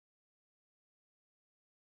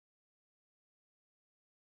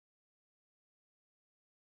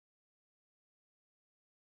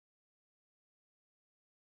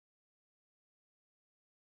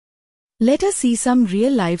Let us see some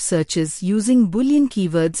real-life searches using Boolean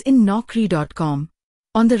keywords in Naukri.com.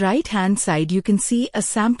 On the right-hand side you can see a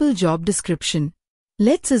sample job description.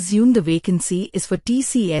 Let's assume the vacancy is for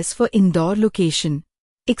TCS for Indore location.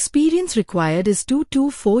 Experience required is 2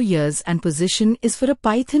 to 4 years and position is for a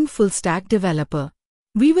Python full-stack developer.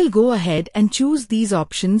 We will go ahead and choose these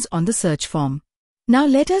options on the search form. Now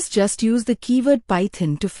let us just use the keyword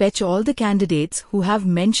Python to fetch all the candidates who have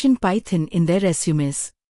mentioned Python in their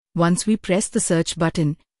resumes. Once we press the search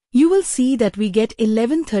button, you will see that we get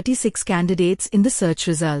 1136 candidates in the search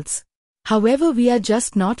results. However, we are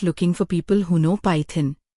just not looking for people who know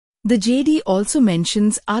Python. The JD also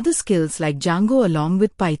mentions other skills like Django along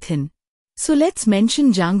with Python. So let's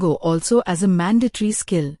mention Django also as a mandatory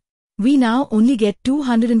skill. We now only get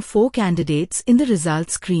 204 candidates in the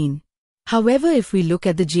results screen. However, if we look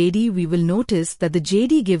at the JD, we will notice that the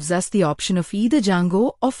JD gives us the option of either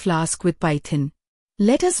Django or Flask with Python.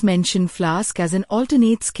 Let us mention Flask as an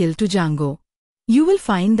alternate skill to Django. You will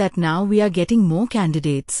find that now we are getting more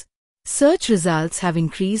candidates. Search results have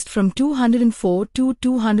increased from 204 to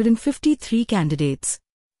 253 candidates.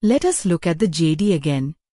 Let us look at the JD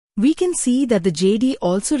again. We can see that the JD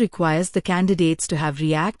also requires the candidates to have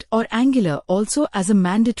React or Angular also as a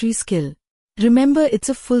mandatory skill. Remember, it's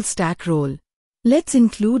a full stack role. Let's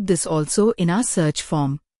include this also in our search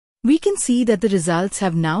form. We can see that the results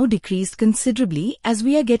have now decreased considerably as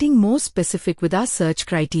we are getting more specific with our search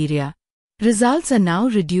criteria. Results are now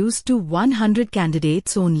reduced to 100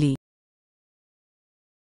 candidates only.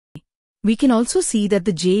 We can also see that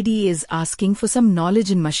the JD is asking for some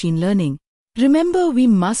knowledge in machine learning. Remember, we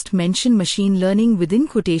must mention machine learning within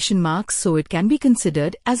quotation marks so it can be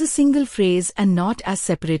considered as a single phrase and not as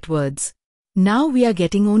separate words. Now we are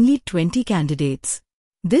getting only 20 candidates.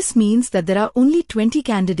 This means that there are only 20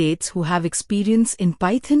 candidates who have experience in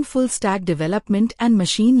Python full stack development and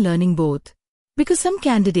machine learning both. Because some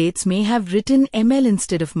candidates may have written ML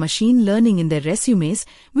instead of machine learning in their resumes,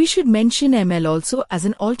 we should mention ML also as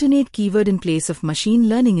an alternate keyword in place of machine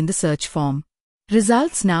learning in the search form.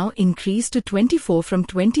 Results now increased to 24 from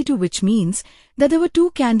 22, which means that there were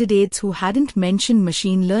 2 candidates who hadn't mentioned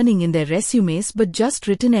machine learning in their resumes but just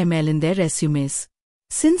written ML in their resumes.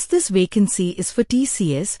 Since this vacancy is for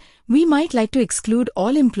TCS, we might like to exclude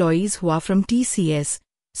all employees who are from TCS,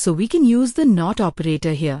 so we can use the not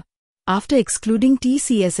operator here. After excluding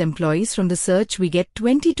TCS employees from the search, we get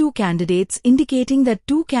 22 candidates, indicating that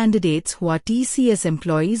 2 candidates who are TCS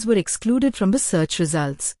employees were excluded from the search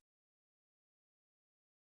results.